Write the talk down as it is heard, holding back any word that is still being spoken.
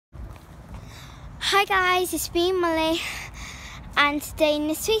Hi guys, it's me Molly, and today in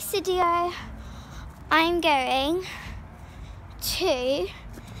this week's video I'm going to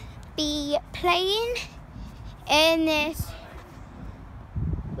be playing in this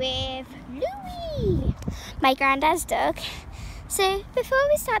with Louie, my granddad's dog. So before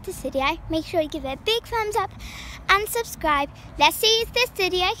we start this video, make sure you give it a big thumbs up and subscribe. Let's see if this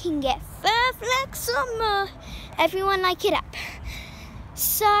video can get 5 likes or more. Everyone like it up.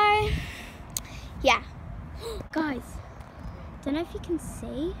 So yeah, guys, don't know if you can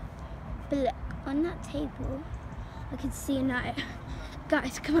see, but look, on that table, I can see a note.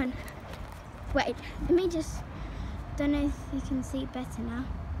 Guys, come on. Wait, let me just, don't know if you can see it better now.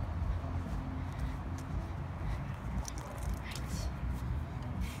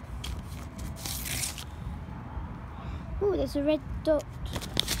 Oh, there's a red dot.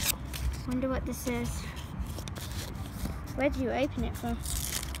 Wonder what this is. Where do you open it from?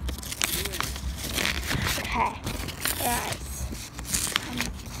 Okay, right.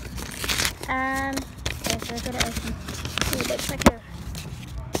 Okay, so I've got it open. Ooh, it looks like a...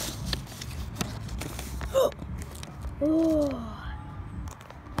 Oh!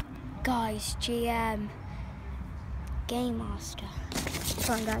 Guys, GM. Game Master.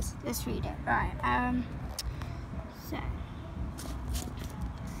 Come on, guys, let's read it. Right, so...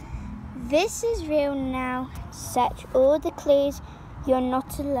 This is real now. Search all the clues. You're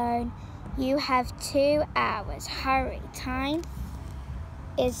not alone. You have 2 hours. Hurry. Time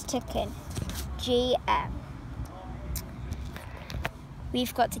is ticking. GM.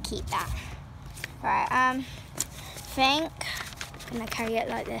 We've got to keep that. Right, think I'm gonna carry it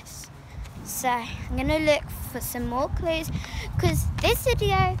like this. So I'm gonna look for some more clues because this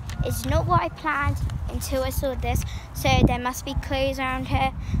video is not what I planned until I saw this. So there must be clues around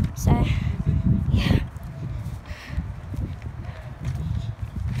here. So yeah.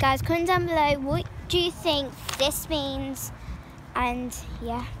 Guys, comment down below what do you think this means, and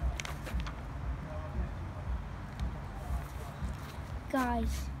yeah. Guys,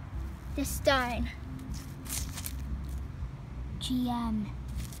 this stone. GM.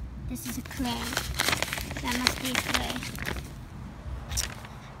 This is a clue. That must be a clue.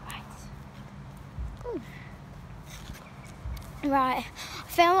 Right. Ooh. Right. I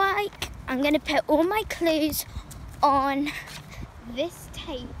feel like I'm gonna put all my clues on this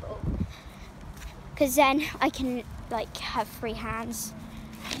table, because then I can like have free hands.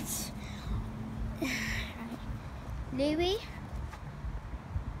 Right. Louie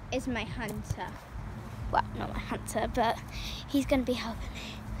is my hunter. Well, not my hunter, but he's gonna be helping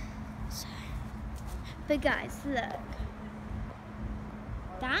me. So, but guys, look.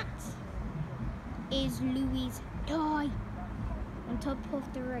 That is Louie's toy on top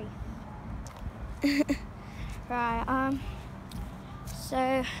of the roof. Right,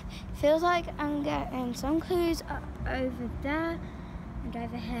 so feels like I'm getting some clues up over there and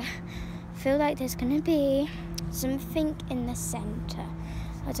over here. Feel like there's gonna be something in the center.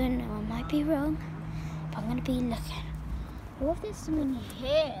 I don't know, I might be wrong, but I'm gonna be looking. What if there's something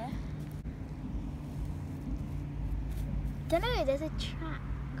here? Don't know, there's a track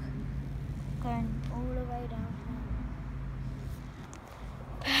going all the way down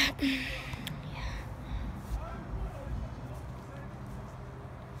here.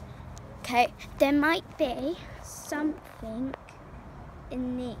 Okay, there might be something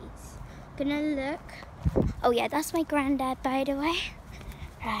in these. Gonna look. Oh yeah, that's my granddad, by the way.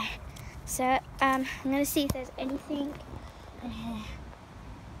 Right. So I'm gonna see if there's anything in here.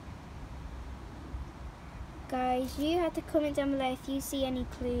 Guys, you have to comment down below if you see any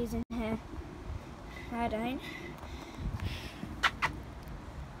clues in here. I don't.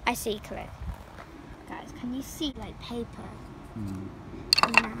 I see clue. Guys, can you see like paper?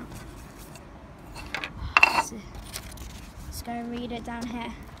 Coming out. Let's go read it down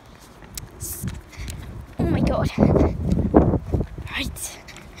here. Oh my god. Right.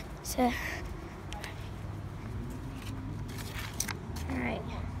 So. Alright.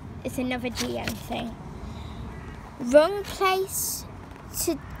 It's another GM thing. Wrong place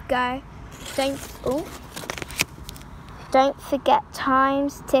to go. Don't forget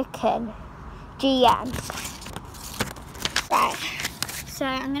time's ticking. GM. Right. So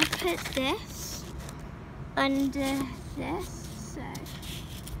I'm gonna put this under this, so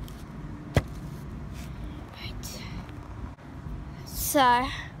right. So I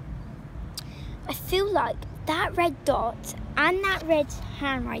feel like that red dot and that red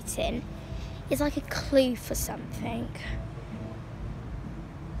handwriting is like a clue for something.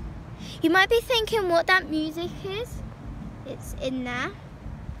 You might be thinking what that music is. It's in there.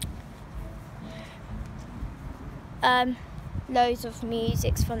 Loads of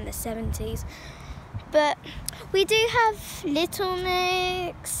musics from the 70s. But we do have Little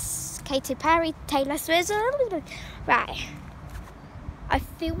Mix, Katy Perry, Taylor Swift. Right. I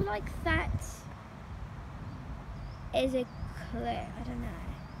feel like that is a clue. I don't know.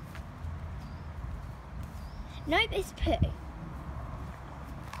 Nope, it's Pooh.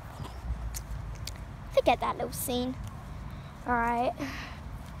 Forget that little scene. Alright.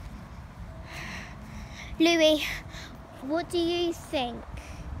 Louis, what do you think?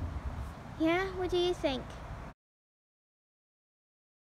 Yeah, what do you think?